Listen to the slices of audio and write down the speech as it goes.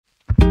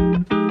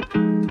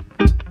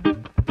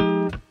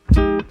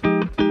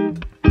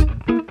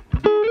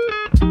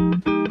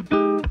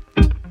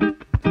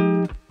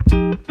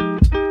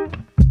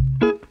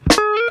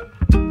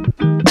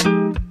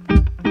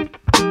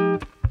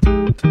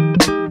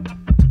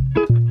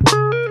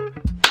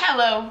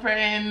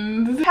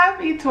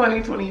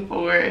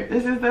2024.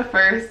 This is the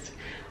first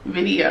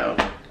video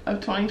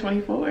of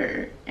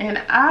 2024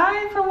 and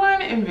I, for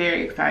one, am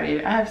very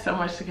excited. I have so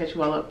much to catch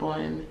you all up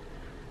on.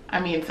 I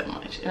mean, so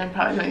much. And I'm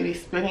probably going to be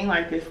spinning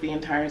like this the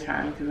entire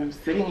time because I'm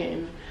sitting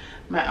in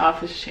my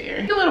office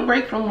chair. A little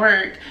break from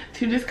work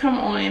to just come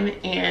on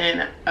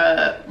and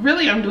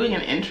really I'm doing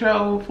an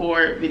intro for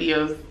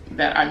videos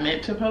that I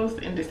meant to post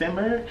in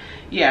December.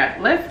 Yeah,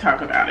 let's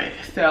talk about it.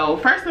 So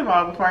first of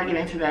all, before I get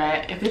into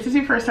that, if this is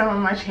your first time on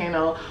my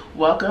channel,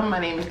 welcome. My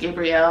name is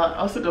Gabrielle. I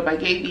also go by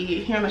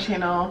Gaby here on the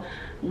channel.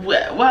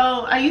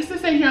 Well, I used to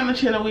say here on the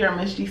channel we are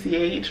Miss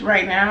GCH.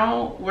 Right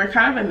now we're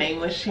kind of a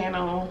nameless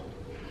channel.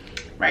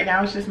 Right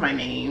now it's just my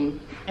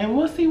name and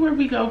we'll see where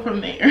we go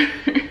from there.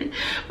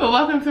 But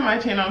welcome to my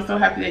channel. I'm so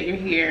happy that you're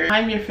here.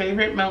 I'm your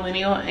favorite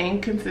millennial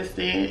and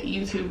consistent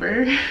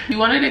YouTuber. If you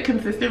wanted a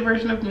consistent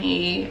version of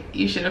me,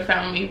 you should have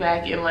found me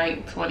back in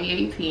like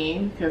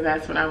 2018 because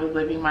that's when I was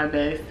living my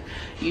best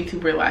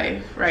YouTuber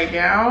life. Right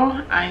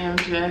now I am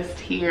just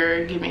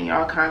here giving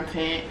y'all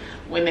content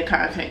when the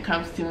content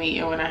comes to me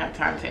and when I have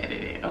time to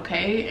edit it,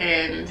 okay?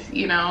 And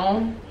you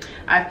know,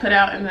 I've put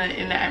out in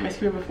the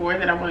atmosphere before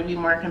that I want to be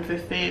more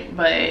consistent,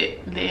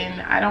 but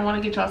then I don't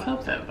want to get y'all's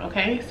hopes up,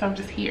 okay? So I'm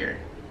just here.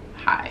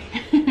 Hi.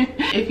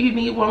 If you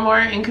need one more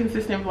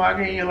inconsistent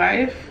vlogger in your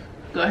life,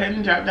 go ahead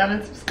and drop down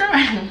and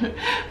subscribe.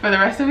 For the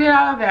rest of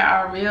y'all that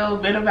are real,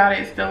 been about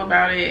it, still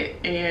about it,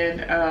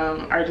 and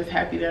are just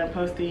happy that I'm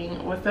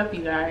posting, what's up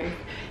you guys?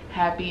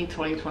 Happy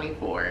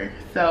 2024.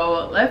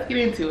 So let's get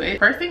into it.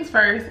 First things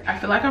first, I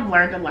feel like I've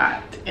learned a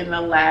lot in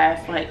the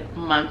last like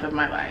month of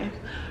my life,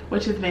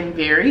 which has been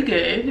very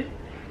good.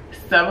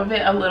 Some of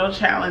it a little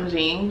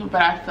challenging,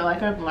 but I feel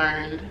like I've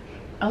learned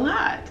a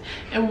lot.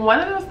 And one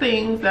of those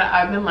things that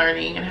I've been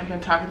learning and have been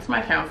talking to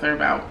my counselor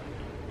about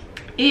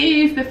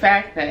is the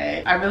fact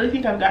that I really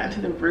think I've gotten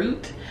to the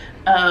root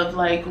of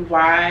like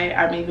why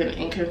I'm even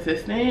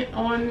inconsistent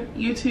on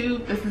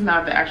YouTube. This is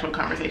not the actual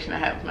conversation I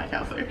had with my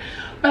counselor,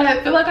 but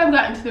I feel like I've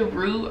gotten to the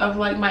root of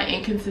like my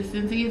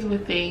inconsistencies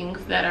with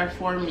things that are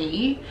for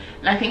me.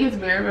 And I think it's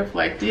very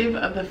reflective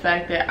of the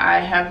fact that I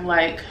have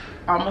like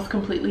almost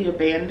completely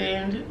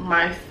abandoned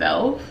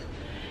myself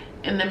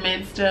in the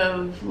midst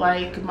of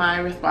like my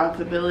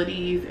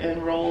responsibilities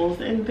and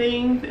roles and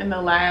things in the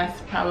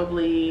last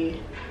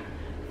probably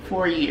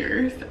 4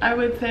 years, I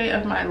would say,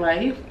 of my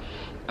life.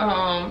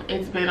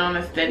 It's been on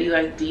a steady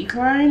like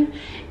decline,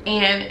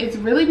 and it's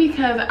really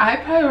because I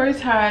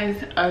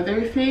prioritize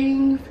other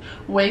things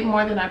way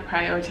more than I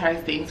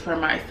prioritize things for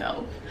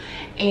myself.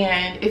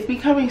 And it's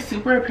becoming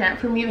super apparent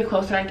for me the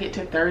closer I get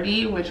to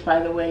 30, which by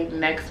the way,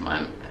 next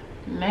month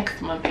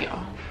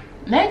y'all,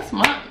 next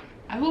month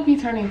I will be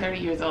turning 30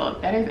 years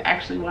old. That is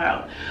actually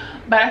wild.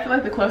 But I feel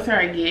like the closer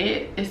I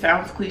get, it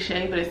sounds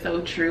cliche, but it's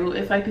so true.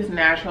 It's like this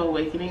natural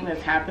awakening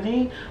that's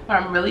happening where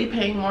I'm really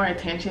paying more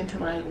attention to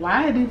like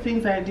why I do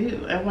things I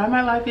do and why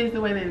my life is the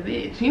way that it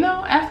is. You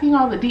know, asking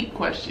all the deep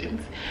questions.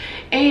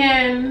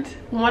 And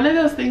one of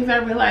those things I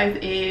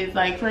realized is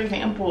like, for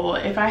example,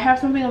 if I have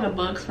something on the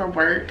books for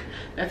work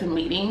that's a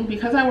meeting,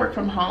 because I work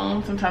from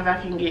home, sometimes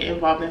I can get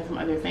involved in some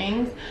other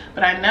things.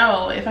 But I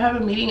know if I have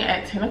a meeting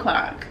at 10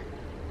 o'clock,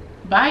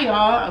 bye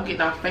y'all, I'm getting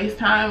off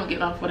FaceTime, I'm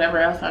getting off whatever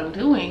else I'm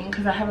doing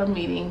because I have a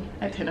meeting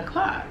at 10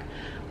 o'clock.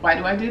 Why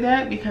do I do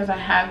that? Because I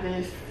have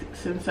this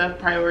sense of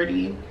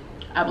priority,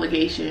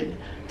 obligation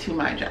to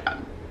my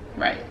job,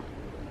 right?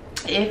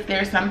 If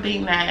there's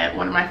something that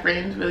one of my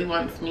friends really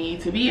wants me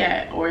to be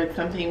at, or it's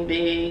something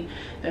big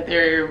that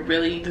they're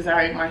really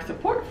desiring my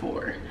support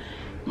for,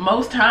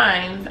 most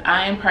times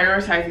I am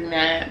prioritizing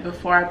that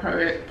before I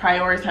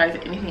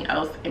prioritize anything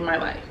else in my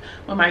life.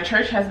 When my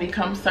church has me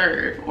come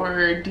serve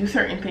or do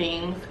certain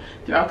things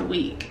throughout the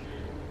week,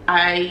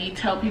 I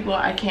tell people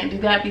I can't do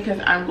that because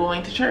I'm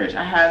going to church.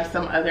 I have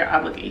some other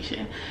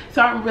obligation.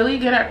 So I'm really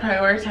good at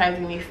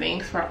prioritizing these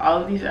things for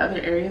all of these other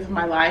areas of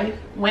my life.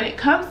 When it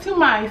comes to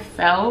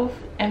myself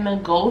and the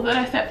goals that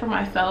I set for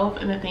myself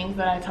and the things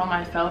that I tell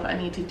myself I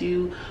need to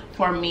do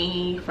for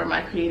me, for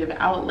my creative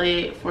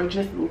outlet, for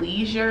just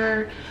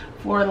leisure,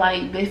 for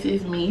like this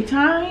is me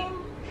time,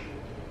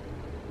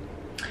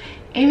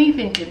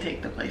 anything can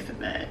take the place of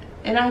that.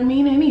 And I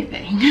mean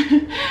anything.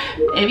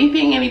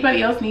 Anything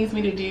anybody else needs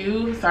me to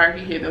do. Sorry if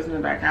you hear those in the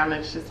background,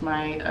 that's just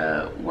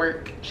my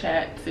work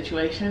chat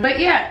situation. But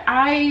yeah,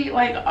 I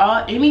like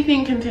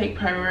anything can take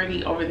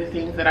priority over the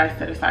things that I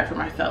set aside for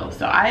myself.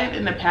 So I have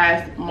in the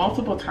past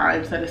multiple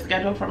times set a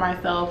schedule for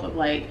myself of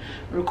like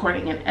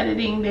recording and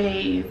editing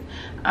days,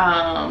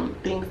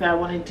 things that I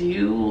want to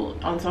do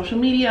on social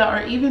media,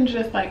 or even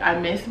just like I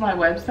missed my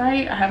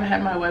website. I haven't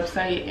had my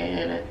website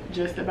in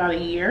just about a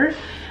year.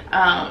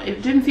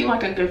 It didn't seem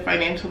like a good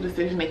financial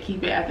decision to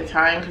keep it at the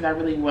time because I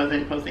really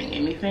wasn't posting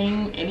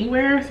anything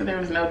anywhere, so there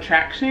was no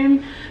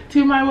traction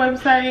to my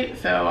website,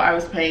 so I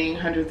was paying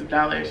hundreds of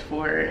dollars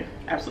for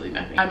absolutely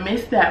nothing. I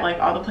miss that, like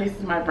all the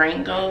places my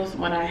brain goes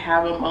when I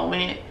have a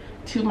moment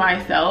to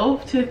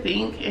myself to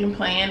think and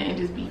plan and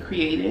just be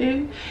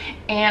creative,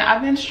 and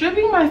I've been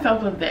stripping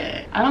myself of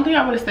that. I don't think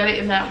I would have said it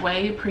in that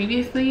way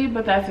previously,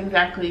 but that's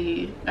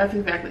exactly it. That's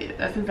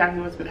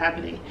exactly what's been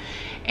happening.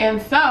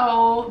 And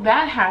so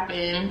that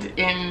happened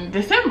in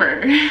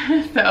December.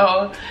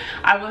 So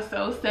I was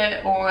so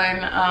set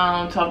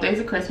on 12 Days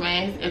of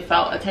Christmas. It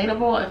felt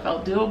attainable, it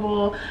felt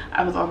doable.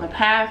 I was on the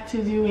path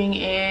to doing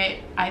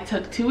it. I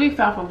took 2 weeks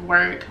off of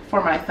work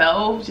for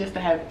myself just to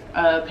have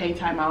paid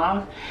time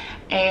off.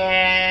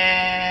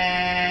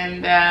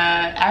 And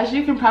as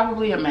you can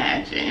probably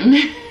imagine,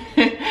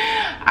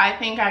 I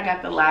think I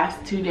got the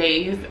last 2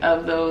 days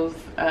of those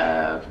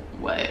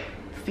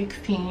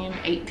 16,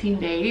 18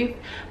 days.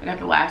 I got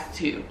the last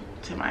 2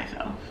 to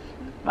myself.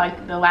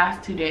 Like the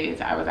last 2 days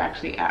I was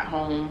actually at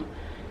home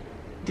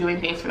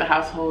doing things for the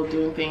household,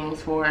 doing things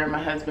for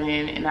my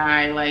husband and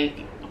I,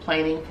 like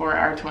planning for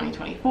our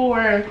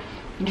 2024,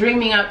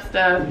 dreaming up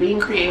stuff, being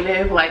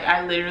creative. Like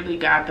I literally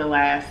got the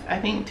last, I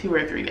think 2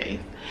 or 3 days,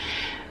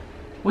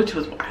 which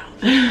was wild.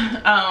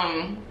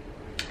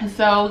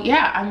 So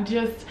yeah,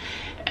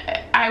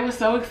 I was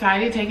so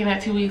excited taking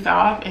that 2 weeks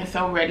off and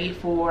so ready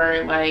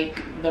for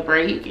like the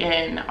break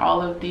and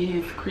all of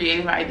these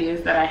creative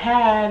ideas that I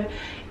had.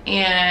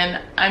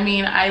 And I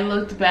mean, I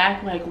looked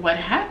back like what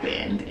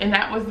happened, and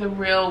that was the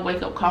real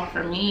wake-up call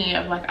for me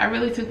of like, I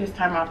really took this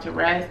time off to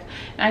rest.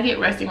 And I get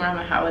resting around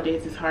the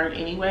holidays is hard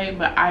anyway,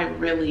 but I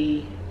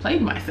really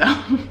played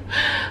myself.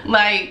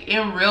 Like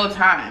in real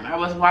time I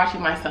was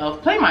watching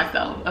myself play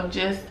myself of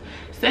just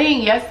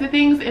saying yes to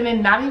things and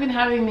then not even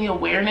having the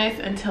awareness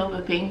until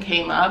the thing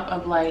came up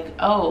of like,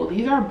 oh,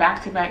 these are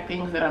back-to-back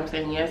things that I'm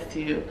saying yes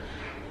to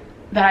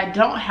that I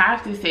don't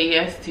have to say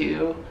yes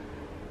to,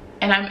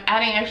 and I'm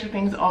adding extra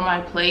things on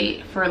my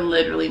plate for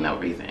literally no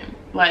reason.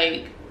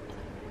 Like,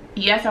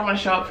 yes, I want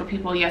to show up for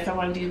people, yes, I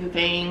want to do the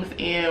things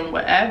and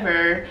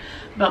whatever,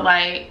 but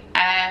like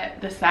at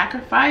the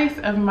sacrifice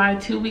of my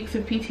 2 weeks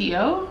of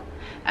PTO,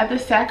 at the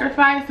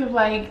sacrifice of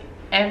like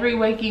every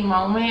waking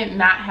moment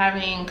not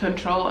having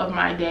control of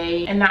my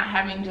day and not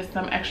having just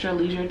some extra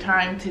leisure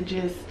time to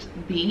just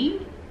be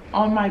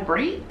on my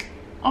break,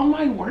 on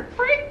my work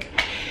break.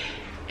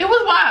 It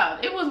was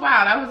wild. It was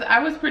wild. I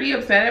was pretty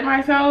upset at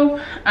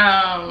myself,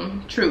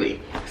 truly.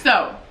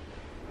 So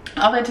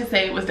all that to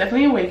say, it was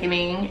definitely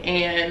awakening,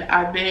 and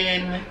I've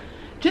been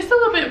just a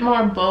little bit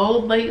more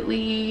bold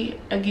lately.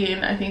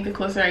 Again, I think the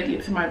closer I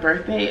get to my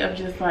birthday, of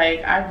just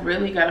like, I've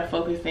really got to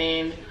focus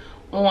in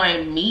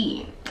on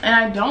me. And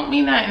I don't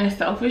mean that in a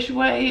selfish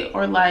way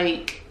or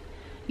like,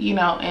 you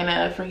know, in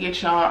a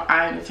forget y'all,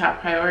 I'm the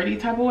top priority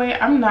type of way.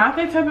 I'm not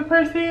that type of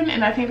person,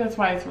 and I think that's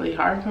why it's really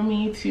hard for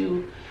me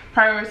to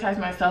prioritize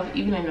myself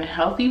even in a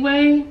healthy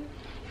way,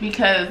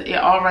 because it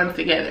all runs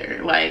together.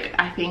 Like,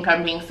 I think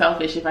I'm being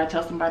selfish if I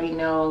tell somebody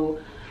no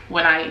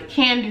when I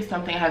can do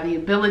something, I have the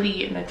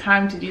ability and the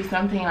time to do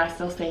something, and I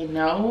still say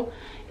no.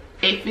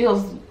 It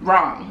feels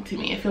wrong to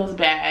me. It feels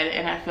bad,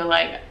 and I feel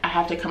like I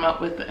have to come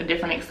up with a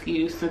different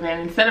excuse. So then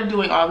instead of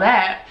doing all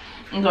that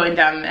and going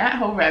down that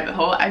whole rabbit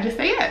hole, I just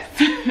say yes.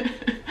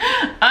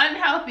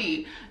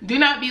 Unhealthy. Do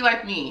not be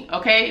like me,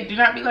 okay? Do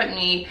not be like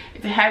me.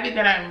 It's a habit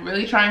that I'm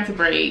really trying to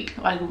break,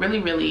 like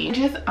really.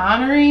 Just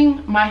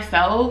honoring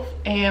myself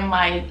and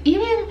like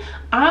even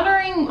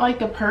honoring like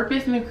the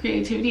purpose and the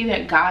creativity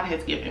that God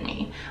has given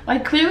me.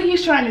 Like clearly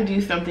he's trying to do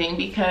something,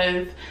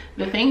 because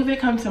the things that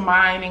come to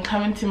mind and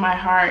come into my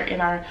heart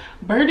and are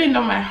burdened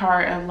on my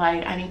heart of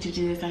like, I need to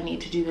do this, I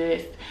need to do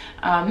this.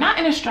 Not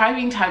in a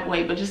striving type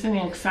way, but just in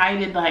an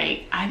excited,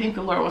 like, I think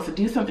the Lord wants to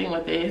do something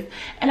with this,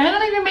 and I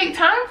don't even make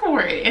time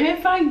for it. And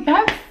it's like,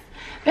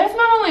 that's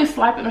not only a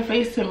slap in the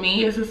face to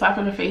me, it's a slap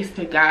in the face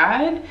to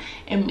God,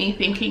 and me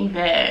thinking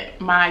that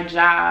my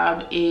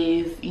job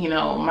is, you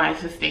know, my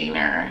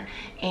sustainer,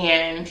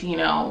 and, you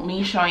know,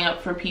 me showing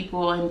up for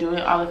people and doing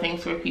all the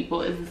things for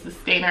people is the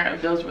sustainer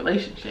of those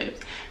relationships.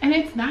 And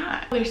it's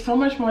not. There's so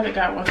much more that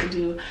God wants to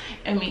do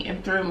in me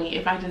and through me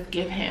if I just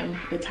give him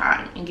the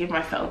time and give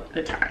myself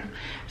the time.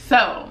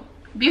 So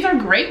these are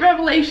great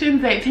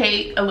revelations that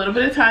take a little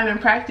bit of time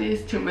and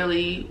practice to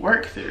really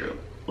work through.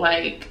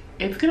 Like,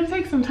 it's gonna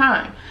take some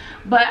time,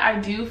 but I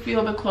do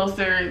feel the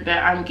closer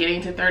that I'm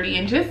getting to 30,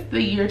 and just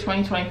the year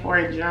 2024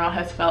 in general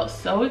has felt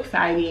so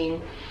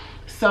exciting,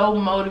 so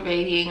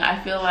motivating.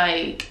 I feel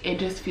like it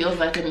just feels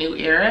like a new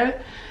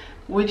era,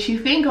 which you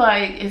think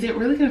like, is it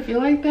really gonna feel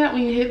like that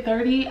when you hit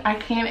 30? I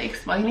can't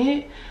explain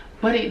it,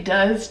 but it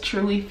does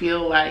truly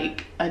feel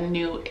like a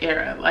new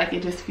era. Like,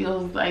 it just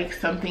feels like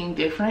something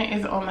different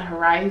is on the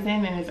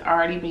horizon and is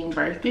already being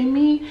birthed in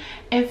me.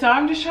 And so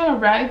I'm just trying to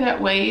ride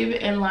that wave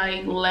and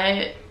like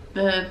let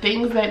the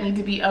things that need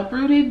to be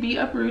uprooted,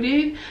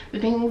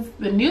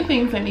 the new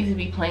things that need to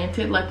be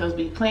planted, let those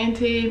be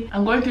planted.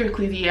 I'm going through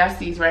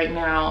Ecclesiastes right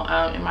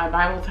now in my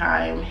Bible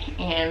time,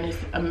 and this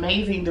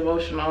amazing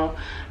devotional.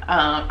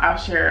 I'll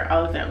share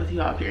all of that with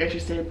you all if you're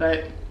interested,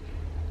 but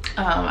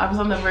I was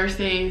on the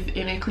verses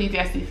in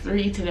Ecclesiastes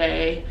 3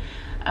 today,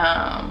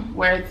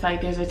 where it's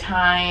like, there's a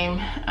time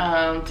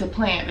to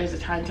plant, there's a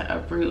time to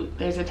uproot,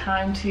 there's a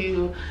time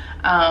to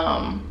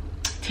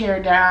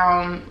tear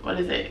down. What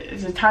is it?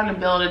 It's a time to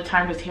build, a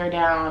time to tear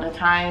down, a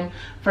time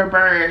for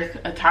birth,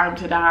 a time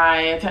to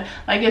die.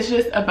 Like, it's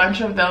just a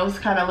bunch of those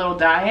kind of little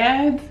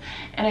dyads,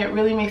 and it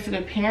really makes it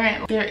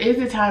apparent there is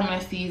a time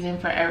and a season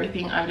for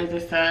everything under the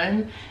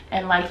sun.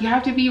 And like, you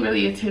have to be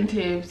really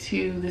attentive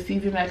to the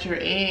season that you're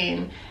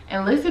in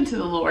and listen to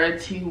the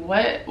Lord, to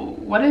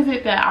what is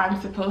it that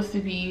I'm supposed to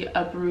be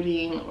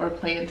uprooting or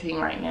planting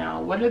right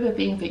now? What are the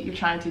things that you're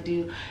trying to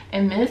do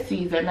in this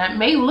season that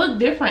may look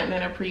different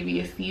than a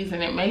previous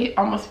season? It may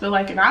almost feel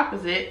like an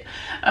opposite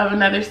of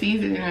another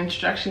season and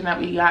instruction that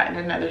we got in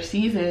another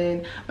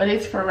season, but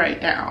it's for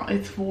right now.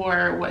 It's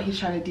for what he's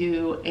trying to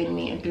do in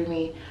me and through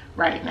me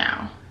right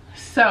now.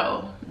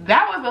 So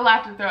that was a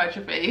lot to throw at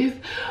your face,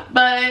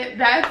 but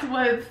that's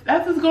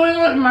what's going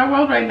on in my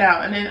world right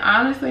now. And then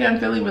honestly, I'm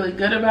feeling really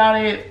good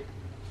about it.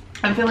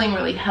 I'm feeling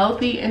really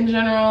healthy in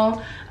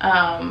general.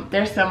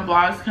 There's some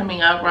vlogs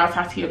coming up where I'll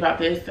talk to you about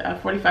this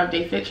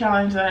 45-day fit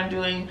challenge that I'm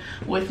doing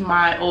with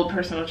my old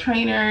personal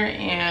trainer,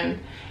 and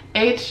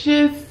it's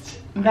just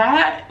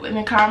that in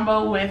a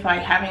combo with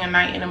like having a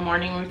night and a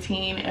morning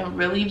routine and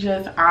really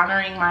just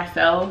honoring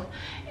myself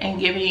and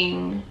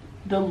giving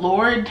the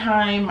Lord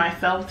time,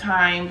 myself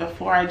time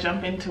before I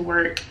jump into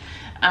work,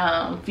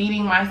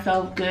 feeding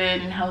myself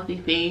good and healthy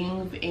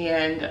things,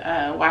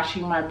 and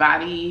watching my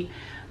body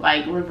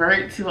like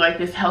revert to like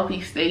this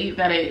healthy state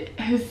that it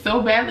has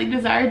so badly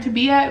desired to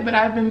be at, but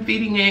I've been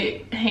feeding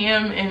it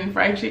ham and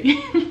fried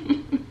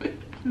chicken.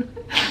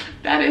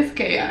 That is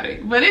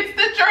chaotic, but it's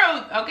the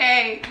truth,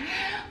 okay?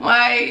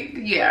 Like,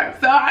 yeah,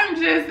 so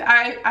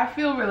I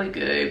feel really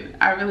good.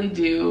 I really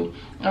do.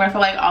 And I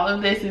feel like all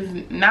of this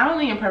is not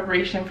only in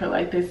preparation for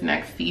like this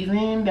next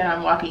season that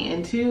I'm walking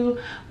into,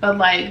 but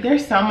like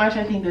there's so much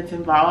I think that's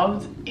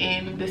involved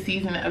in the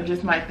season of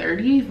just my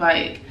 30s.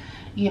 Like,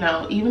 you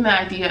know, even the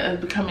idea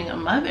of becoming a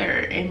mother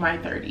in my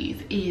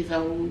 30s is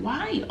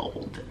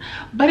wild,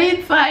 but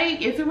it's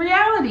like, it's a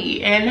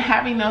reality. And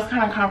having those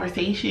kind of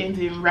conversations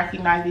and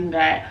recognizing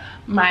that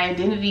my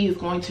identity is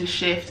going to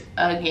shift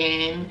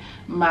again,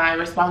 my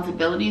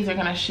responsibilities are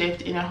going to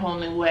shift in a whole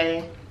new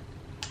way.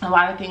 A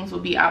lot of things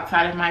will be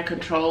outside of my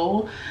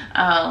control,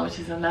 which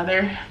is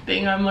another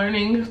thing I'm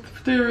learning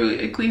through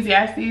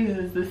Ecclesiastes,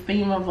 is this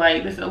theme of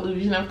like this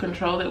illusion of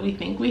control that we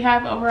think we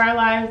have over our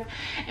lives.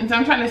 And so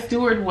I'm trying to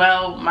steward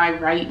well my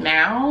right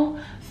now,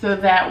 so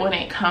that when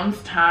it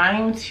comes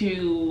time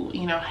to,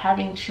 you know,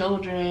 having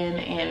children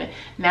and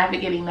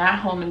navigating that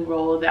whole new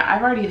role, that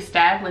I've already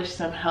established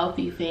some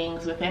healthy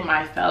things within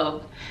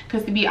myself.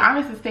 Because to be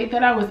honest, the state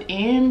that I was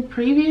in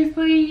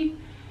previously,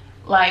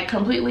 like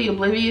completely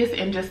oblivious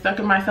and just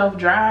sucking myself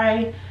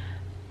dry,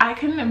 I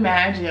couldn't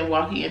imagine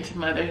walking into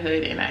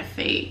motherhood in that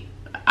state.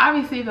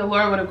 Obviously the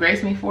Lord would have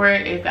graced me for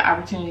it if the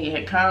opportunity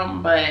had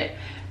come, but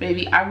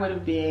baby, I would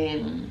have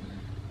been,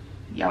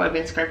 y'all would have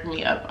been scraping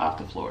me up off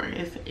the floor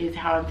is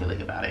how I'm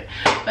feeling about it.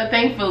 But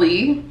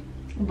thankfully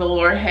the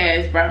Lord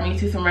has brought me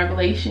to some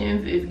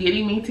revelations, is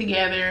getting me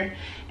together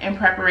in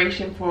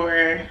preparation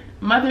for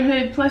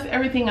motherhood, plus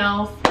everything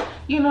else,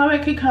 you know,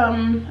 that could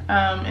come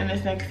in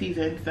this next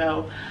season.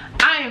 So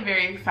I am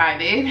very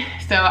excited.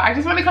 So I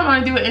just want to come on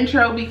and do an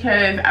intro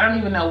because I don't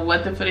even know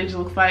what the footage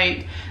looks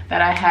like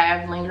that I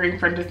have lingering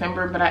for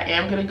December, but I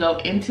am going to go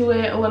into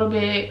it a little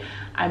bit.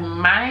 I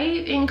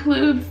might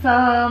include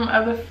some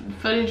of the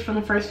footage from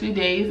the first few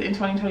days in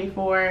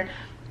 2024,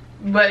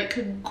 but it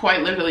could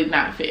quite literally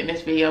not fit in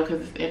this video because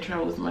this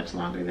intro was much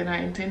longer than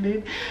I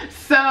intended.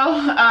 So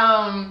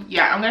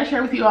yeah, I'm gonna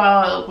share with you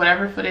all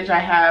whatever footage I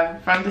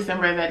have from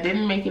December that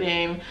didn't make it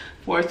in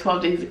for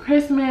 12 Days of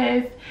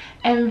Christmas.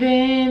 And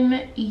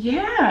then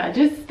yeah,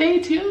 just stay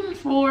tuned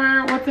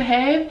for what's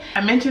ahead.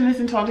 I mentioned this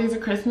in 12 Days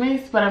of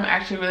Christmas, but I'm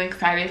actually really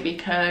excited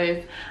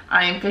because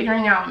I am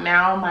figuring out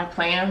now my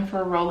plan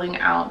for rolling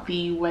out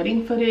the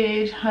wedding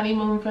footage,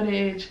 honeymoon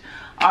footage,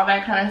 all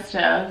that kind of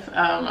stuff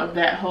of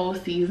that whole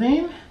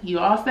season. You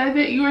all said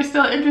that you were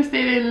still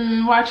interested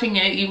in watching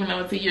it even though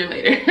it's a year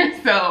later.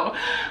 So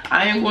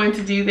I am going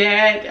to do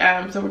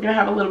that. So we're gonna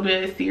have a little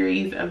bit of a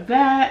series of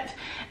that.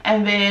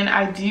 And then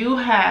I do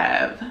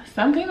have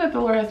something that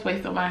the Lord has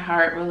placed on my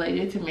heart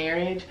related to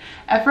marriage.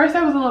 At first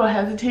I was a little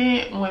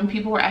hesitant when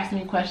people were asking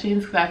me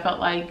questions because I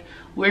felt like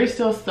we're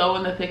still so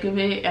in the thick of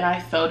it and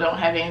I so don't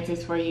have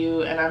answers for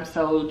you, and I'm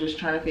so just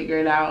trying to figure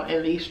it out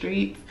in these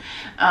streets.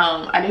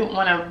 I didn't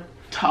want to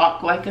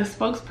talk like a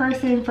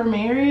spokesperson for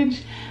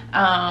marriage,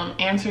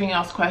 answering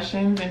y'all's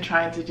questions and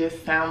trying to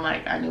just sound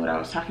like I knew what I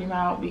was talking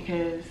about,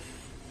 because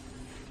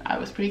I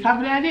was pretty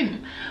confident I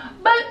didn't.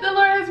 But the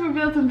Lord has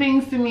revealed some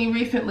things to me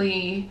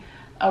recently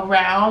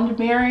around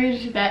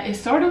marriage that is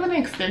sort of an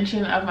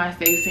extension of my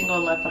Stay Single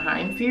and Left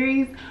Behind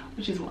series,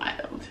 which is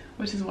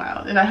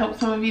wild. And I hope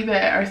some of you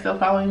that are still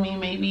following me,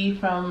 maybe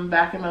from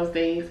back in those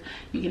days,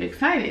 you get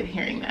excited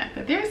hearing that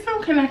there's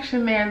some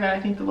connection there that I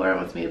think the Lord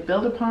wants me to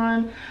build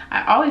upon.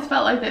 I always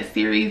felt like that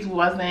series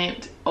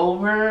wasn't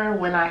over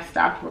when I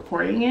stopped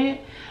recording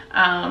it,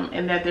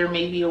 and that there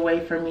may be a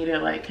way for me to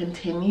like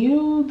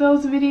continue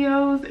those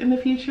videos in the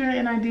future,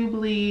 and I do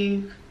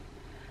believe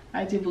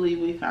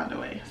we found a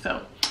way.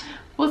 So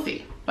we'll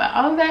see. But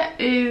all of that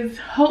is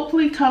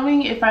hopefully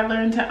coming if I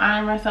learn to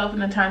honor myself in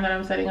the time that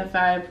I'm setting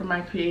aside for my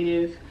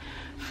creative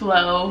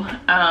flow.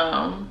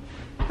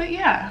 But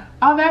yeah,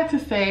 all that to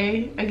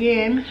say,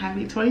 again,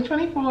 happy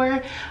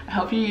 2024. I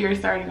hope your year is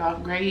starting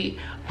off great.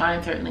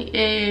 Mine certainly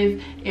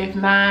is. If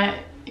not,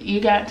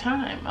 you got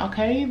time,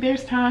 okay?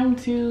 There's time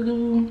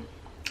to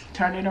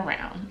turn it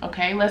around,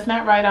 okay? Let's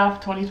not write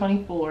off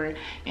 2024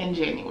 in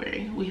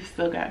January. We've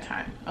still got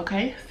time,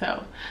 okay?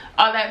 So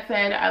all that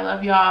said, I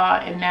love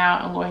y'all, and now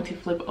I'm going to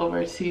flip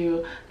over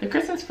to the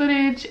Christmas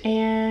footage,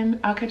 and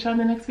I'll catch you on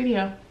the next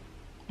video.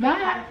 Bye.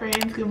 Hi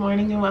friends, good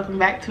morning and welcome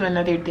back to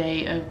another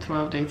day of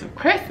 12 Days of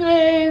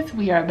Christmas.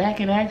 We are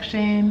back in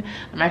action.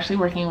 I'm actually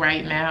working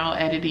right now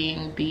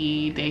editing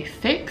the day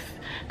 6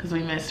 because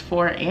we missed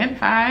 4 and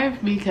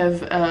 5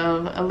 because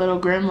of a little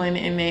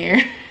gremlin in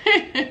there.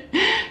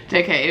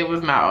 JK, it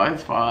was not all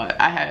his fault.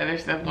 I had other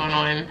stuff going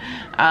on.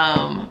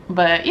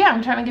 But yeah,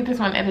 I'm trying to get this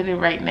one edited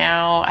right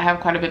now. I have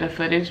quite a bit of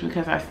footage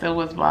because I still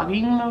was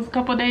vlogging those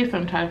couple days, so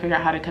I'm trying to figure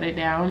out how to cut it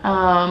down.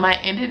 I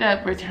ended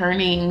up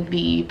returning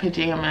the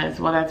pajamas.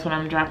 Well, that's what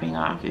I'm dropping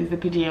off, is the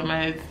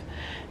pajamas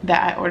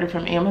that I ordered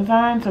from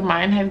Amazon. So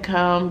mine had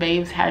come,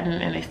 Babe's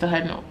hadn't, and they still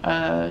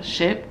hadn't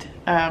shipped.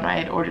 I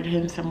had ordered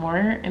him some more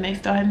and they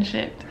still hadn't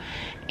shipped.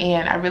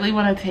 And I really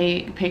want to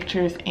take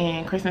pictures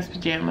in Christmas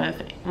pajamas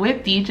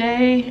with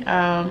DJ,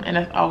 and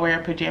I'll wear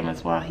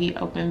pajamas while he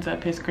opens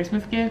up his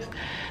Christmas gifts.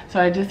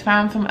 So I just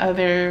found some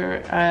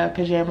other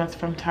pajamas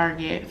from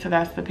Target. So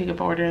that's the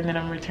pickup order, and then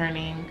I'm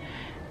returning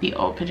the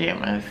old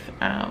pajamas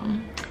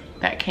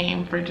that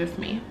came for just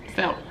me.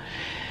 So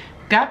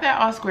got that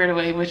all squared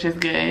away, which is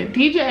good.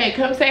 DJ,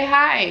 come say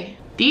hi.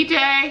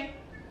 DJ.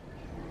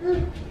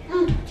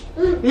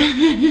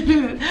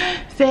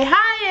 Say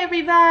hi,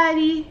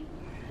 everybody.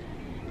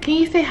 Can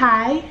you say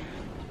hi?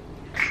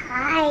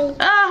 Hi.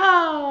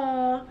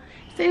 Oh,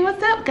 say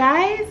what's up,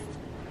 guys.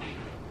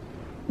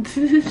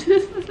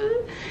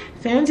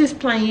 So I'm just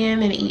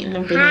playing and eating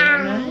a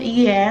banana. Hi.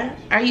 Yeah.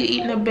 Are you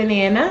eating a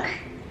banana?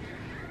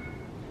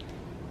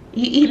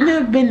 You eating a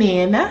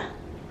banana?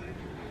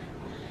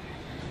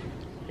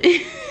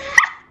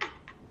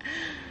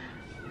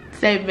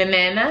 Say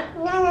banana.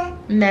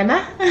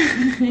 Nana.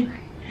 Nana.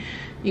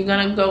 You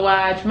gonna go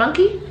watch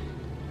Monkey?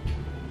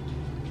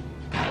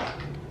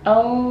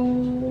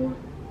 Oh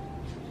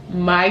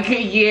my God,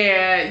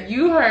 yeah,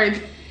 you heard.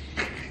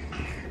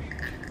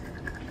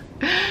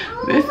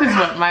 This is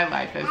what my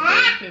life has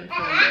been since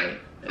Sunday.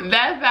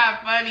 That's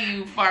not funny,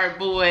 you fart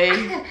boy.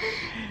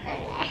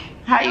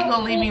 How you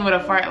gonna leave me with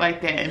a fart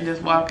like that and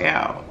just walk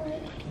out?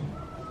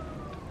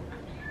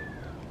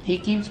 He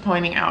keeps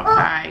pointing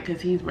outside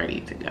because he's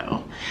ready to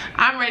go.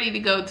 I'm ready to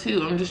go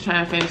too. I'm just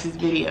trying to finish this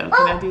video.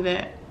 Can I do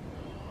that?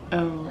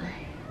 Oh.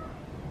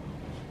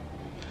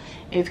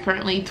 It's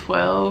currently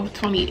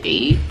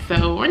 12:28,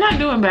 so we're not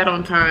doing bad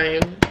on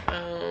time.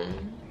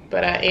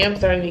 But I am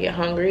starting to get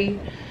hungry.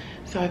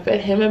 So I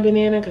fed him a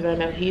banana because I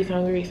know he's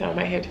hungry, so I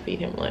might have to feed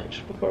him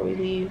lunch before we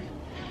leave.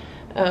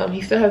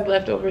 He still has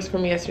leftovers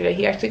from yesterday.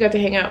 He actually got to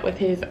hang out with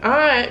his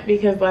aunt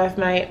because last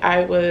night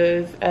I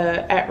was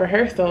at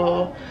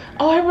rehearsal.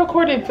 Oh, I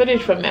recorded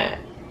footage from that.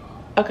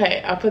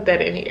 Okay, I'll put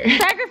that in here.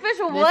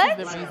 Sacrificial what?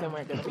 This is the reason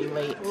we're gonna be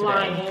late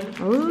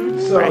today.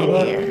 So, right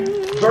here.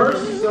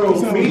 Verse, so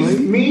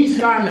me,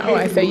 Scott, No,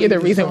 I say you're the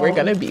reason we're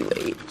gonna be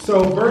late.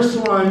 So verse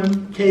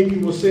 1,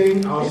 KP will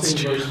sing. I'll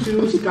sing verse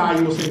 2. Sky,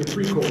 you will sing the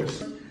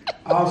pre-chorus.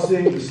 I'll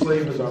sing the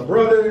slave is our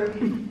brother.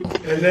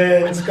 And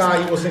then Sky,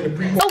 you will sing the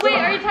pre-chorus. Oh wait,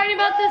 are you talking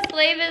about the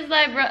slave is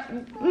thy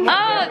brother?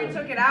 Oh, we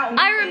took it out.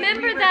 I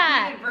remember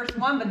that. Verse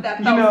 1, but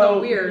that felt so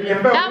weird.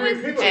 Yeah, That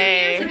was 2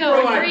 years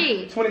ago or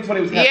 3.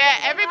 2020 was Yeah,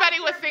 everybody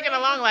was singing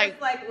along like,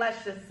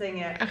 Let's just sing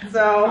it.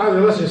 So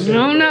Let's just sing.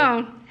 No,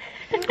 no.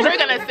 we're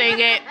gonna sing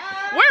it.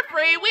 We're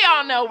free. We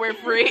all know we're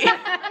free.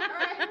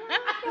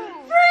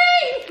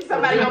 free.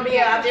 Somebody gonna be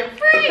out there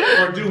free.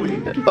 Or do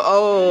we?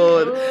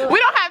 Oh, we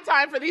don't have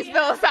time for these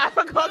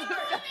philosophical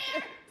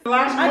discussions.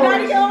 I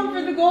gotta go home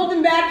for the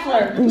Golden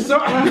Bachelor. So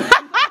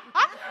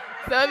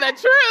the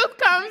truth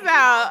comes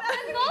out.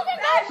 The Golden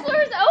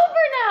Bachelor is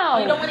over now.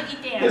 You don't want to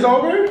eat Dan. it's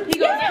over? He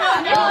goes,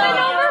 It's been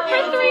over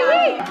for 3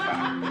 weeks.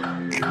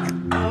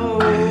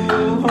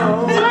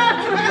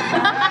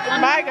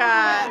 My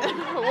God.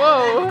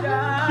 Whoa.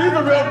 He's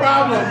a real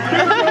problem.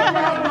 He's a real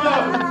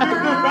problem. He's a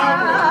real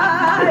problem.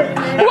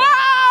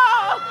 Whoa!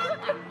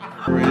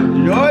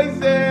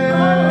 Rejoicing!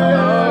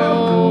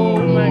 Oh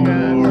my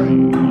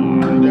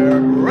God. They're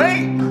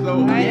great! So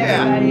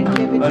yeah.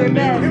 Give it your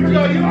best. Here we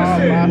go, you can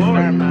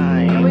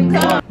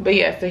sing. But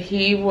yeah, so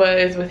he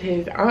was with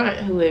his aunt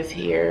who lives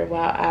here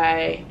while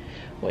I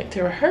went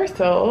to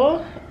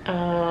rehearsal.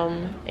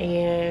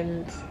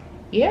 And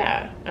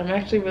yeah, I'm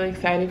actually really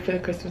excited for the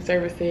Christmas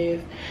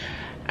services.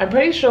 I'm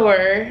pretty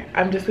sure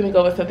I'm just gonna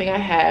go with something I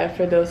have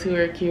for those who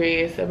are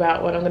curious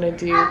about what I'm gonna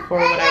do for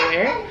what I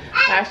wear.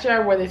 Last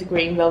year I wore this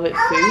green velvet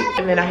suit,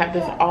 and then I have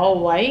this all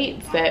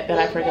white set that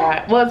I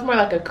forgot. Well, it's more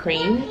like a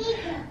cream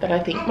that I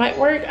think might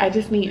work. I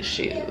just need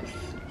shoes,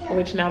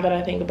 which now that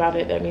I think about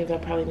it, that means I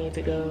probably need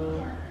to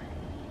go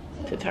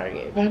to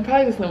Target. But I'm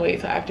probably just gonna wait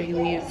till after he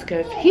leaves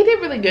because he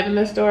did really good in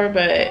the store,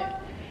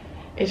 but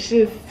it's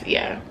just,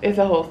 yeah, it's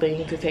a whole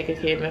thing to take a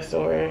kid in the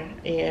store,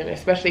 and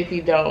especially if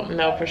you don't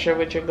know for sure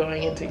what you're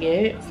going in to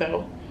get.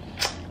 So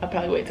I'll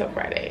probably wait till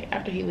Friday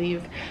after he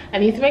leaves. I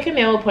need to make a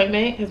nail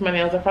appointment because my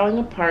nails are falling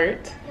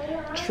apart,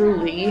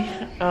 truly.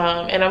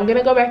 And I'm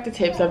gonna go back to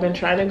tips. I've been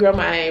trying to grow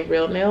my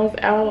real nails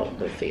out.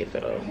 Let's see if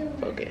it'll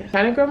focus.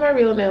 Trying to grow my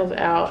real nails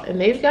out,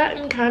 and they've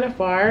gotten kind of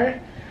far,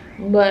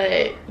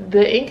 but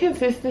the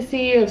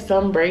inconsistency of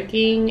some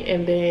breaking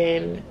and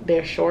then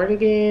they're short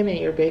again and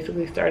you're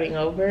basically starting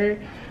over,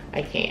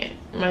 I can't.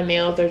 My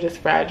nails are just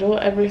fragile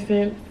ever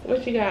since.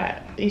 What you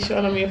got? You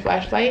showing them your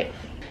flashlight?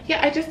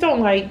 Yeah, I just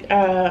don't like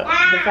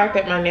the fact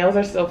that my nails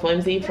are so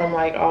flimsy from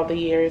like all the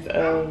years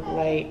of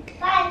like,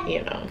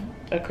 you know,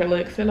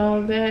 acrylics and all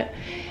of that.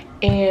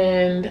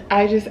 And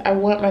I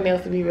want my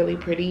nails to be really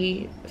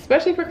pretty,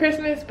 especially for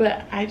Christmas,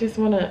 but I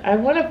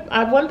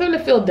want them to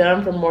feel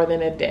done for more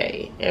than a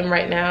day. And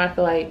right now I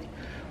feel like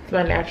with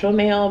my natural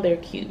nail, they're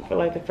cute for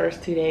like the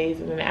first 2 days,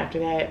 and then after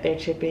that they're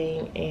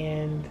chipping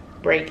and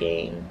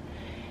breaking,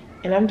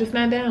 and I'm just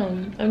not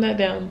down. I'm not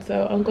down.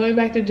 So I'm going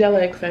back to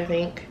Gel-X, I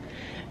think.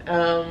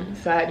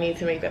 So I need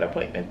to make that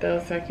appointment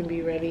though, so I can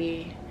be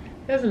ready.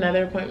 There's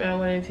another appointment I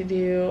wanted to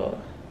do,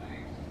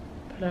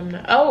 but I'm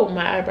not. Oh,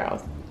 my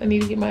eyebrows. I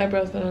need to get my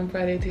eyebrows done on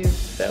Friday too,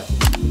 so.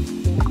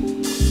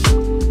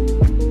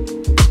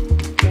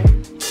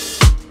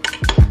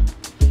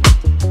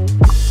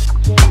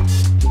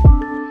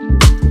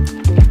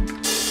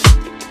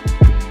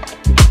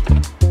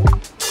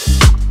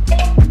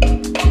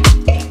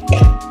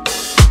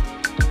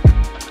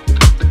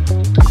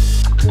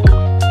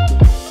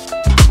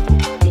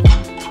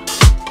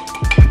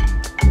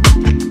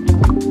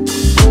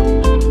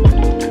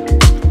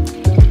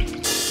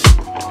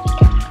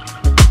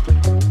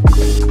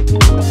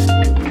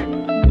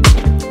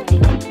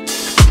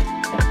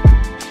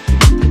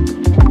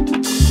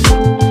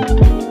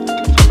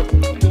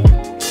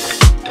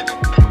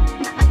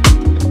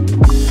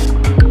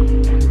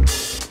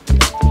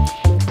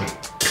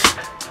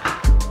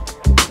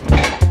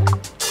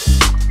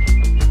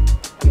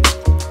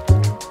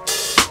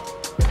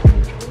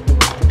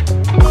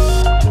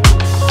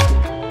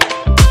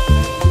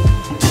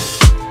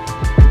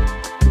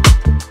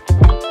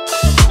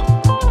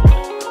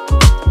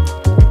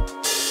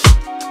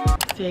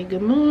 Say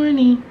good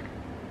morning.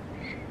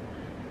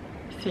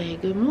 Say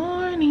good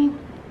morning.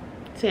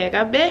 Say I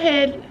got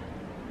bedhead.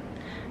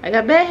 I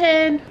got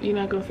bedhead. You're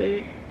not gonna say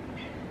it?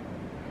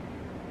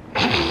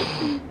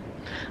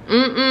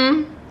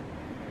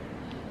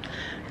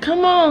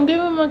 Come on, give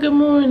him a good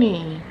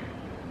morning.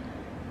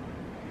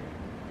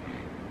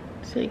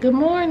 Say good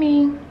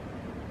morning.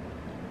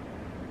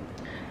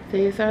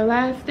 Say it's our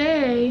last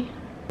day.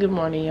 Good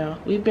morning, y'all.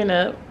 We've been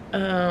up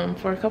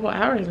for a couple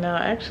hours now,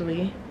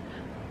 actually.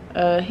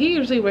 He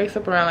usually wakes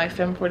up around like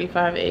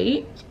 7:45,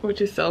 8,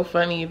 which is so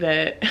funny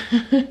that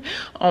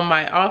on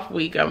my off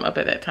week I'm up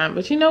at that time.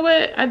 But you know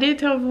what? I did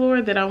tell the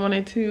Lord that I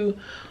wanted to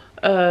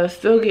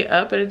still get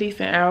up at a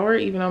decent hour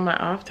even on my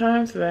off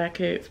time, so that I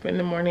could spend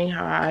the morning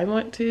how I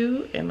want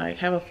to and like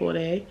have a full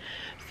day.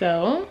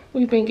 So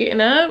we've been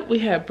getting up. We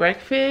had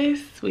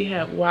breakfast. We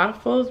had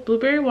waffles,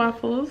 blueberry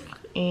waffles,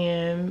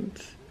 and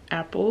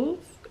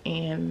apples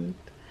and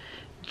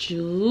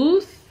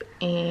juice.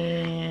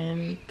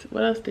 And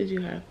what else did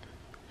you have?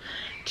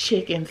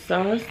 Chicken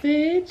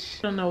sausage.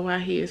 I don't know why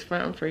he is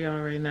fronting for y'all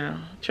right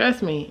now.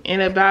 Trust me,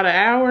 in about an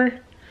hour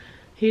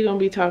he's gonna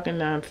be talking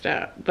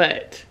nonstop.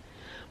 But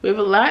we have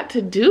a lot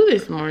to do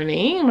this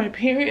morning. My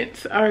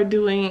parents are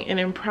doing an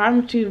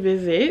impromptu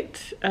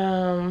visit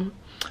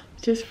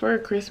just for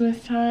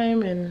Christmas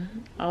time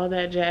and all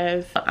that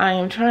jazz. I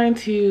am trying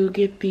to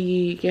get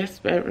the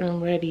guest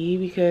bedroom ready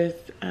because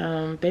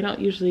they don't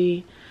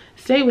usually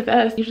stay with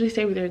us, usually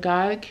stay with their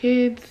god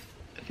kids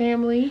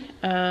family,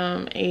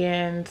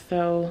 and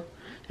so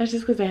that's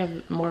just because they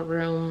have more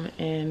room,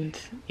 and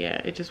yeah,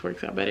 it just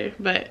works out better.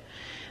 But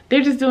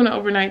they're just doing an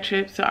overnight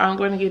trip, so I'm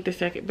going to get the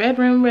second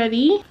bedroom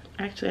ready.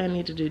 Actually, I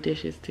need to do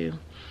dishes too.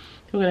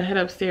 We're gonna head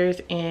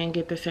upstairs and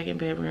get the second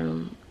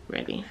bedroom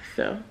ready.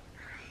 So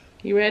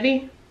you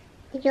ready?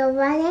 You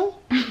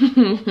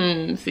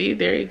ready? See,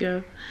 there you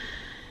go.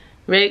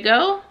 Ready to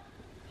go?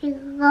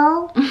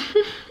 Go.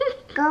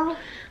 Go.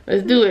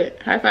 Let's do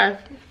it. High five.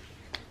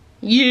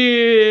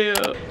 Yeah.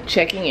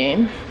 Checking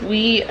in.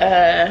 We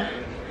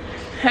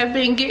have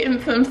been getting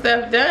some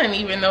stuff done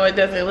even though it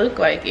doesn't look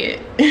like it.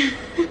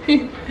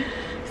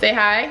 Say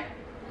hi.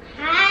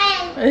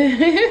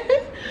 Hi.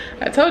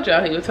 I told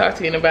y'all he would talk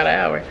to you in about an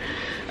hour.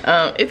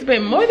 It's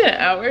been more than an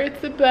hour.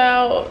 It's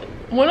about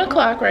 1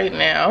 o'clock right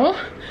now,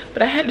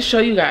 but I had to show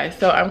you guys.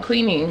 So I'm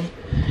cleaning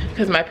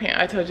because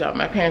I told y'all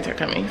my parents are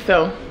coming.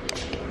 So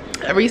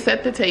I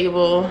reset the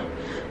table,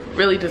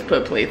 really just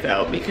put plates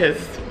out because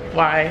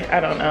why? I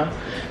don't know.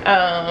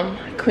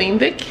 Clean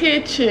the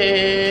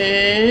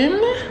kitchen.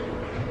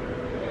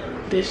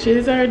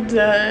 Dishes are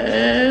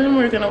done.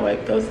 We're gonna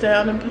wipe those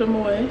down and put them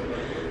away.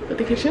 But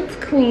the kitchen's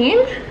clean.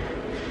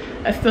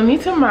 I still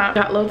need to mop.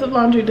 Got loads of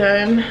laundry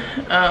done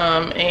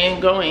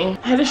and going.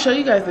 I had to show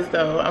you guys this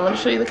though. I want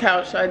to show you the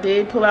couch. So I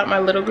did pull out my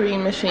little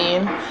green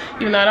machine,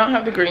 even though I don't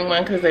have the green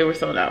one because they were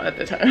sold out at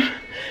the time.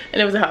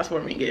 And it was a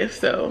housewarming gift.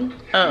 So,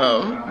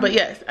 but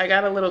yes, I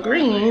got a little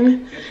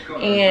green,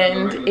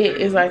 and it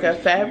is like a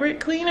fabric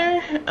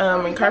cleaner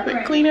and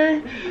carpet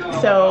cleaner.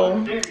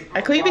 So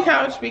I cleaned the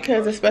couch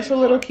because a special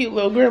little cute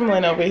little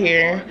gremlin over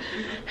here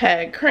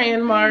had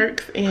crayon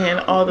marks and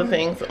all the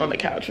things on the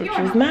couch, which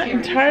was not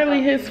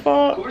entirely his fault.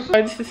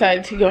 I just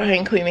decided to go ahead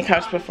and clean the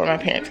couch before my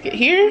parents get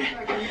here.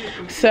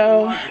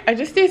 So I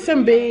just did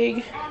some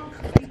big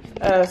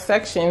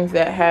sections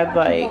that had,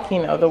 like,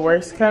 you know, the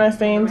worst kind of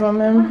stains on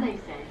them.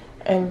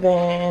 And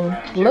then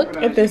look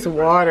at this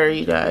water,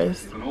 you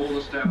guys.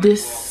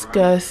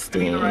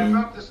 Disgusting.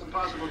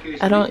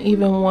 I don't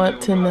even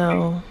want to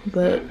know,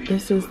 but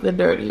this is the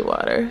dirty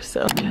water.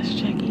 So just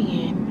checking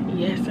in.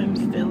 Yes, I'm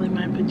still in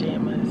my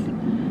pajamas.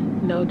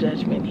 No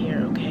judgment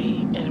here,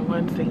 okay? And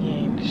once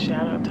again,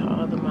 shout out to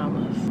all the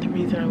mamas. The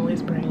reason I'm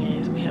whispering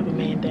is we have a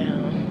man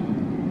down.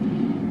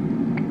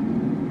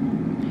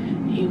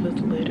 He was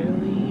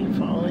literally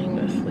falling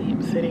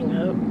asleep, sitting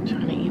up,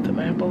 trying to eat some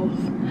apples.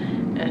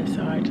 And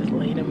so I just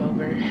laid him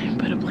over and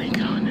put a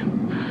blanket on him.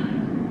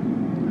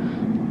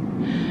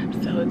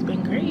 So it's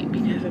been great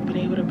because I've been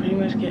able to pretty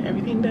much get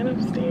everything done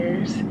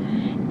upstairs.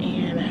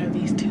 And I have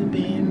these 2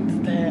 bins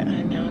that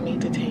I now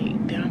need to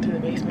take down to the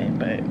basement.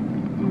 But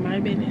my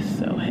bin is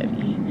so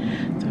heavy,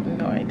 so I have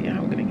no idea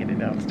how I'm gonna get it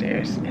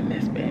downstairs in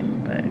this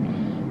bin. But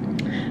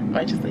I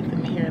might just leave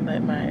them here and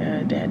let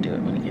my dad do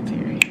it when he gets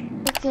here.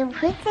 You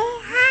put say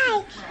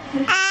hi.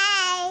 Hi.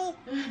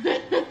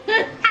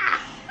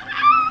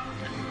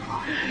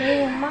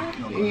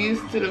 You're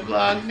used to the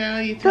vlog now?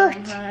 You tell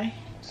him hi?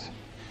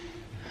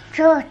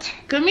 George.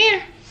 Come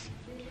here.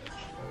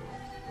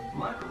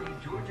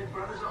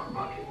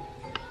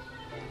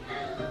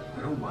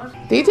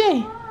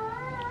 DJ,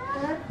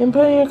 you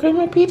put on your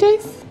Christmas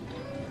PJs?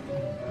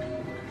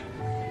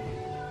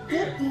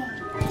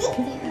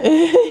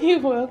 You're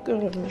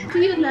welcome. Do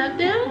you love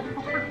them?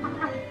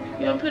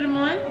 You want to put them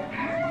on?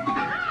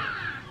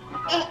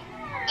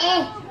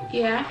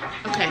 Yeah?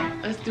 Okay,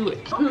 let's do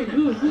it.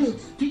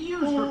 To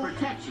use for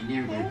protection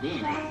near their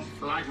dens,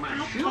 like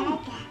my shoe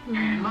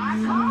and my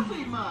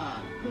coffee mug.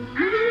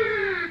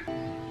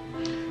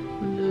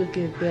 Look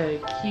at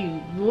that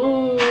cute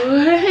boy.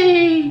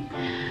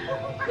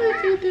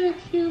 Look at that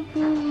cute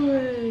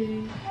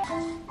boy.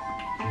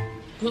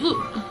 Ooh.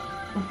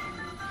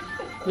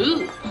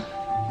 Ooh.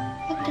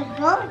 It's a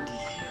boat.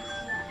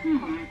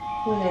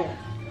 Where?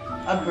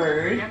 A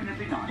bird.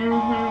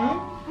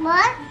 Mm-hmm.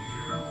 What?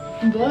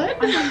 What?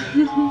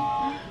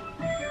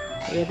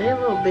 Yeah, they're a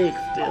little big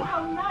still.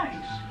 How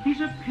nice. He's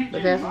a pigeon.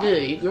 But that's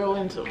good. You grow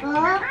into them.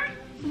 What?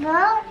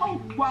 What?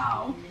 Oh,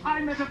 wow.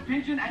 I met a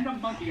pigeon and a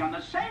monkey on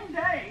the same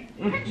day.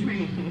 Pitch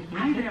me.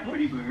 Hi there,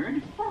 pretty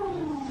bird.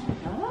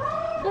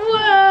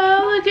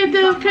 Wow, look at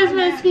those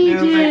Christmas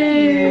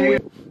PJs.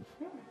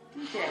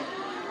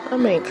 I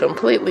mean,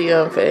 completely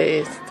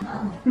unfazed.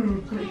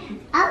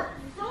 Oh.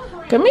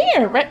 Come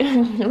here, right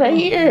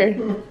here.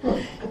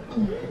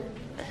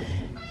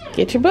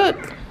 Get your book.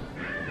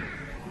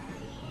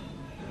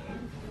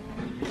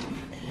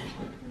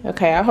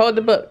 Okay, I'll hold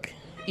the book.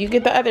 You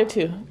get the other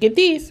 2. Get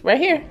these right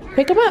here.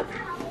 Pick them up.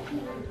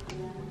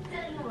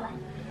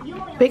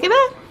 Pick it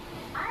up.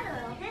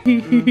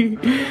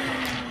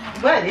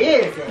 What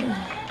is it?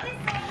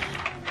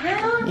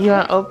 You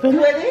want to open?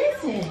 What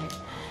is it?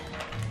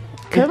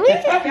 Come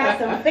here. I got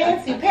some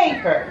fancy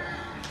paper.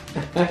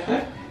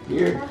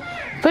 Here.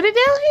 Put it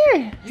down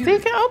here so you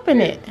can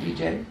open it.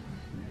 DJ.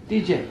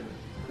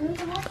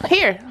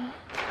 Here.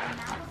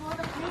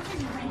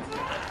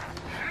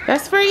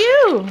 That's for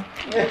you.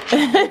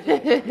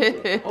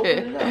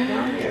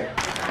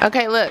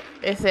 Okay, look.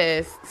 It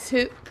says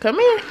to, come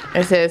here.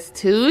 It says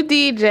to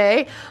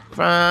DJ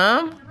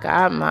from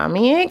God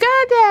Mommy and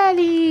God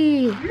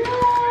Daddy.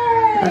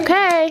 Yay!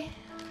 Okay.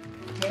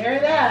 Tear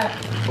it up.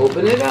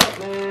 Open it up,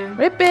 man.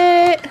 Rip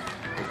it.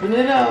 Open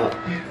it up.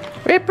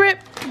 Rip, rip.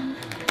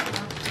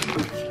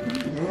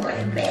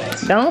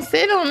 Don't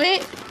sit on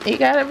it. You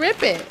gotta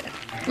rip it.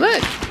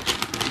 Look.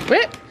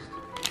 Rip.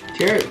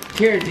 Tear it,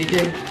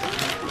 DJ.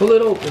 Pull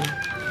it open.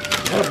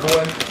 That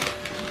boy.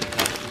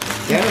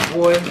 That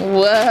boy.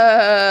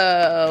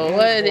 Whoa.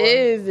 What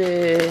is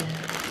it?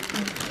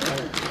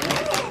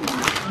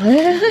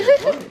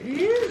 What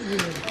is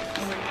it?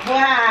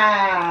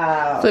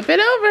 Wow. Flip it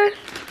over.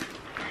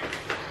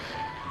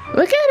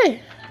 Look at it.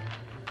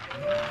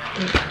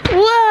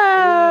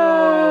 Whoa.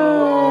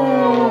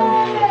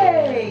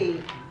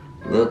 Hey.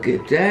 Look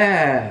at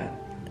that.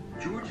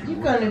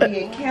 You're going to be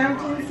a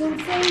counting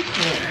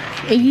sensation.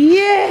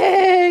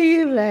 Yeah,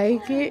 you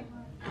like it.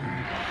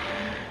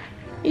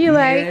 You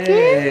like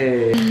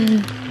it?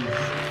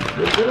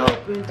 Flip it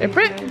open. Rip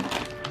it.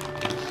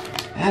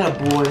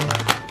 Attaboy.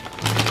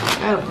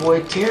 Attaboy.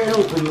 Tear it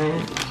open, man.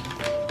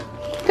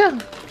 Go,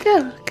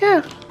 go,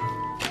 go.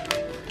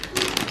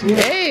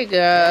 There you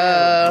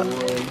go.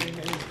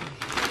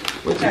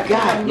 What you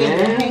got,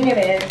 man? Hang it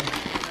in.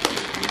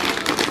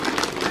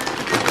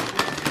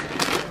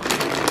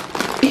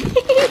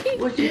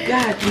 What you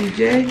got,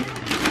 DJ?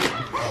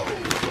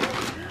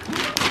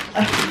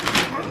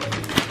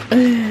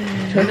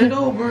 Turn it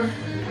over.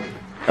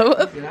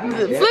 Oh,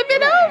 flip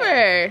it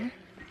over.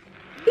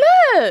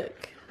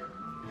 Look.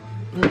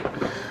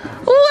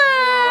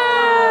 Wow.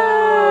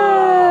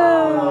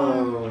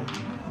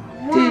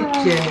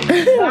 DJ.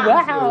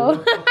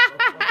 Wow.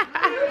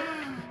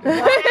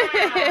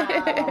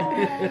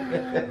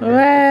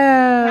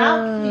 Wow. How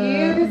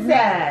cute is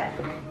that?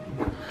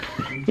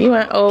 You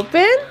want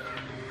open?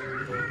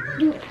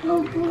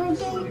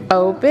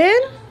 Open?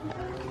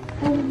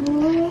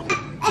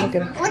 Look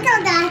at him.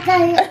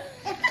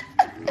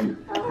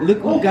 Look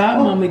what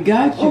Godmommy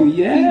got you,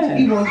 yeah.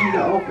 He wants you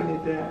to open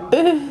it there.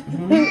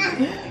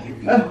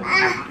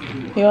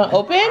 You want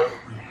open?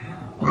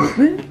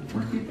 Open?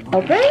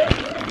 Open?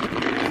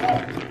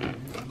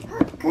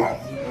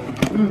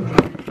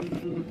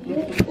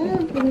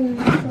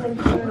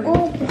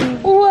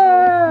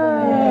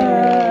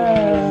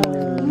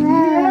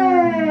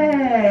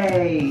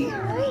 Hey.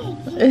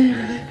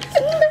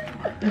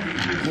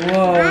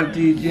 Whoa,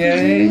 DJ.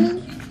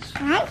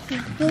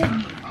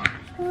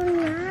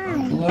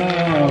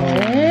 Wow.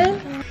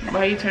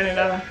 Why you turn it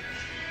off?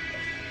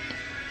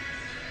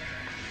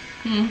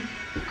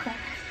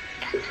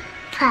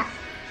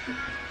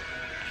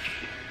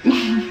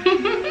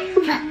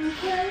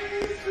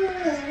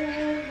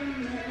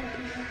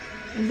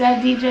 Is that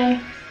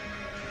DJ?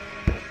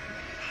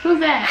 Who's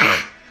that?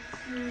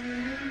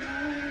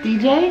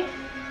 DJ?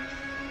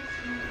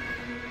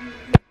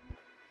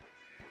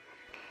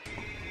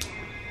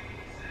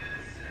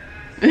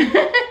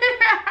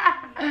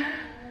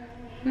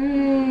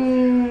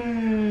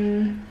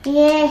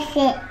 You're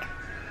sick.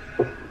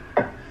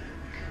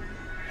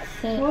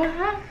 What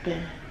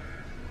happened?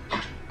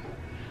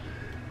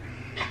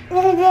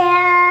 Ta-da!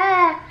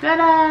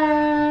 Ta-da!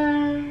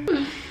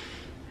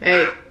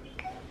 Hey.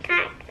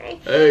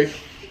 Hey.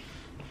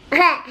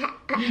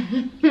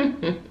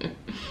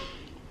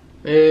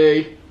 Hey.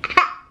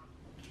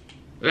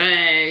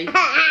 Hey. Look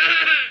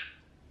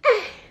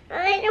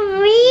at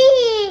me.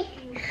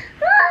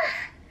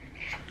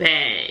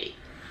 Hey.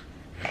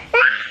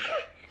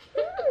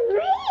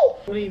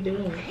 What are you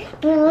doing?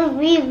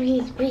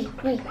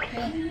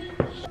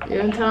 You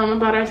gonna tell them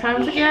about our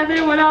time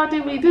together? What all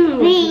did we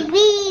do?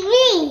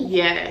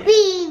 Yes.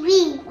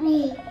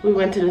 We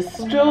went to the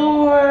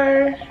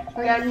store.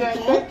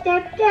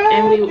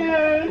 And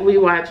we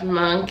watched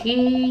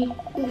Monkey.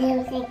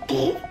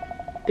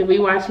 Did we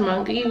watch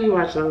Monkey? We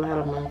watched a lot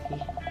of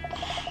Monkey.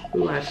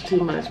 We watched too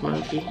much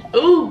Monkey.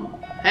 Ooh!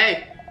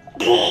 Hey!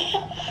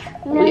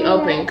 We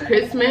opened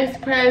Christmas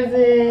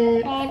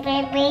presents.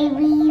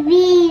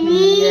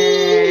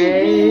 Yes.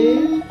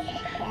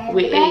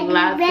 We ate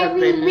lots of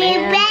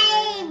bananas.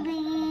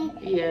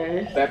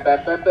 Yes.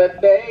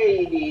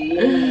 Baby.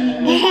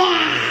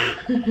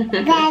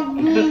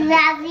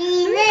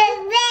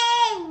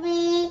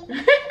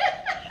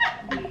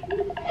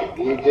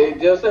 DJ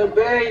just a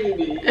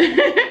baby.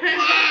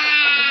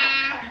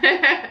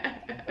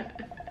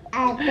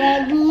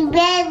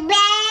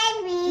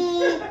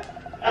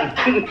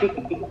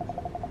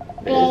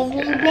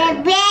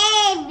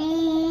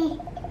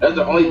 That's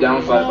the only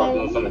downside about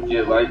doing something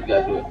kids like. You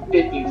gotta do it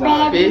 50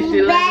 times.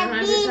 50,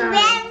 100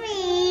 times.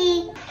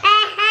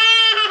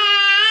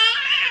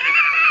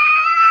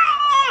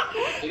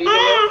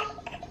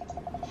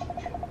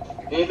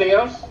 Anything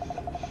else?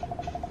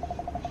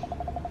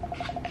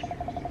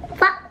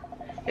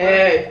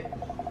 Hey.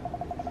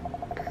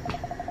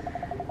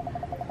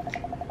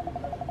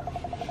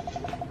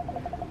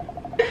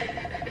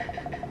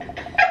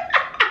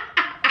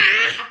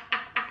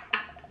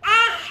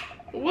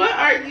 What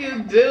are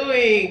you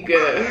doing?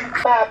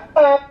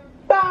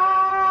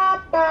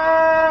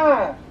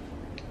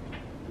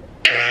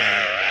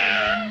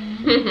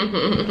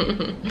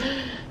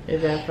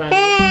 Is that funny?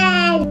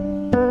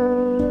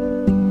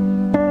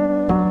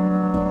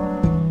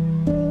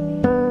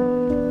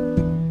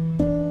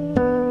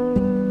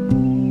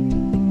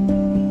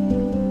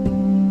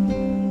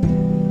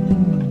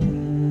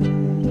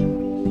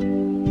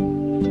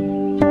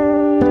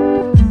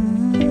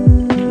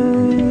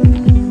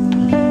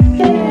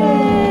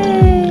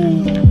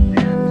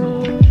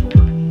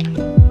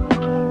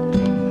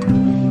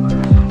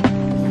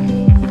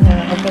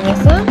 Open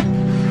this one.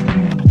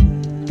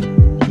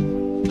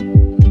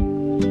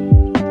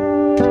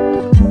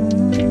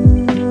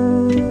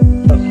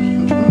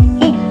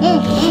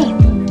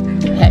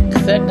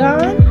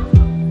 Hexagon.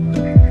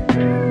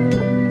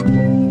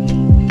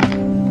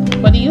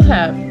 What do you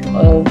have?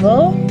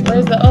 Oval.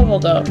 Where's the oval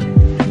go?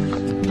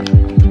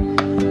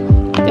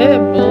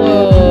 Good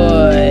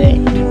boy.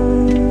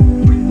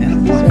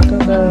 Circle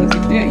goes.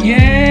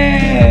 Yeah.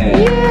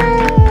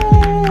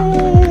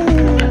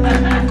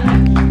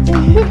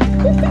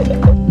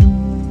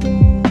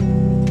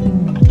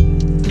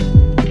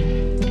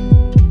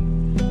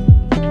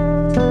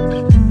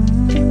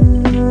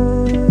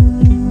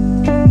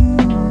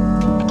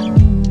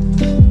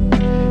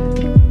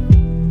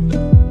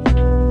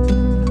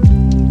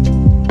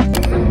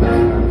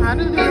 How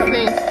do these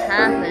things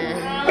happen?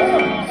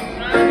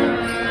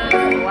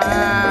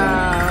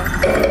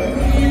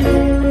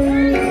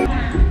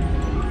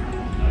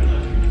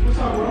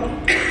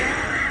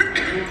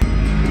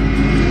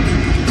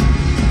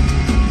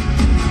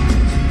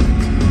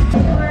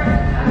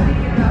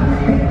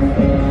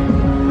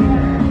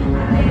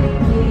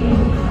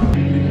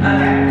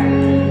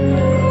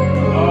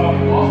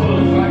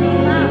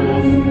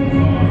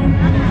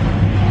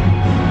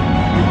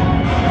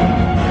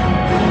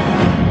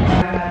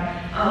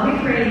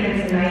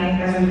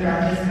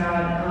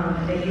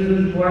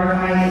 will be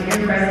glorified, that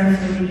your presence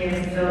will begin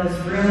to fill this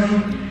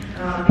room,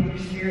 that your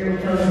spirit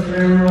will fill this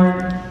room,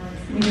 Lord.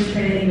 We just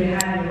pray that you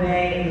would have your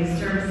way in the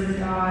services,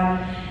 God,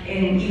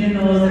 and even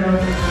those that are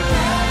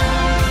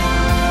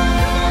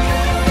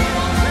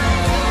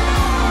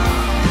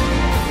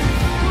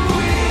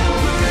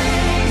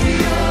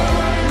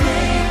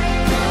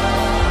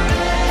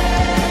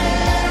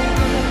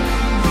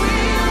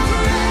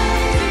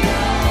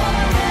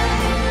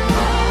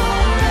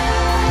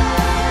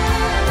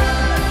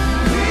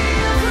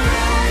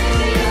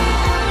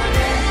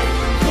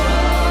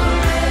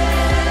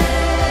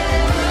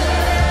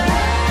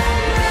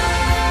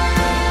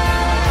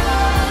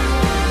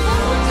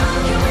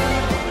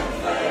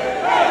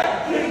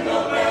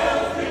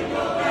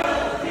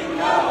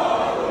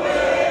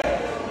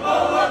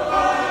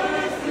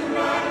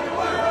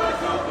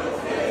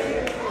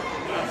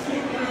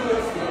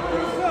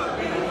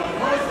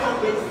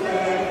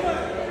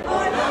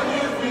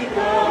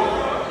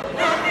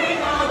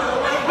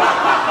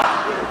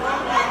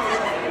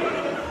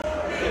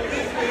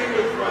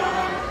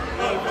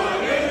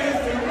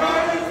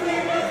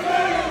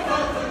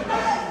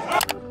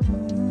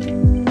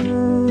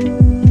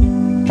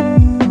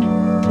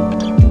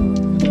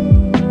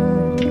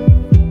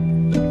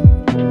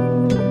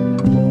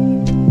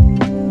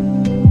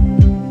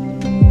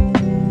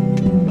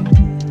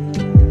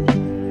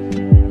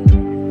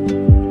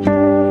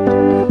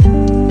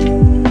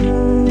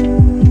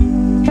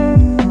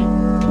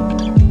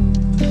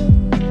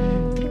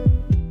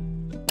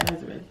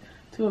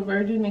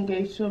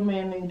engaged to a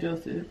man named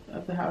Joseph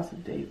of the house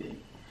of David.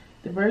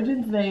 The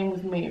virgin's name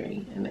was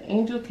Mary, and the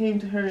angel came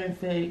to her and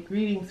said,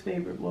 "Greetings,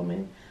 favored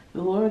woman,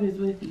 the Lord is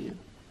with you."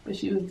 But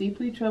she was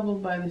deeply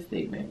troubled by the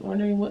statement,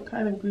 wondering what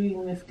kind of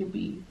greeting this could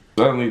be.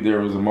 Suddenly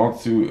there was a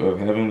multitude of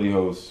heavenly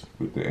hosts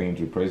with the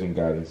angel praising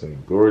God and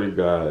saying, "Glory to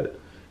God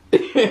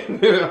in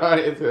the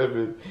highest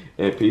heaven,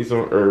 and peace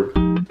on earth."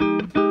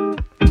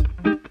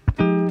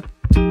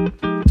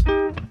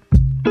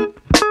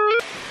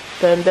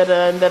 BA03.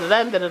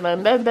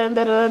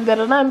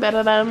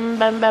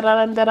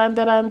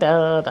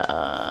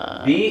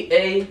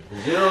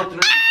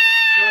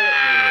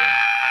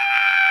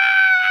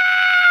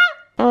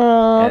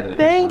 Oh,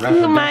 thank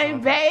you, my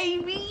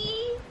baby.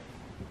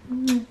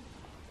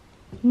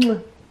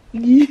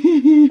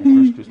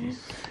 First Christmas.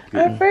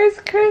 Our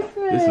first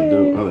Christmas. This one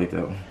dope. I like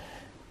that one.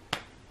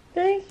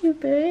 Thank you,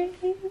 babe.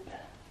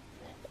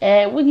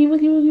 And woogie,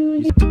 woogie,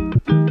 woogie, woogie.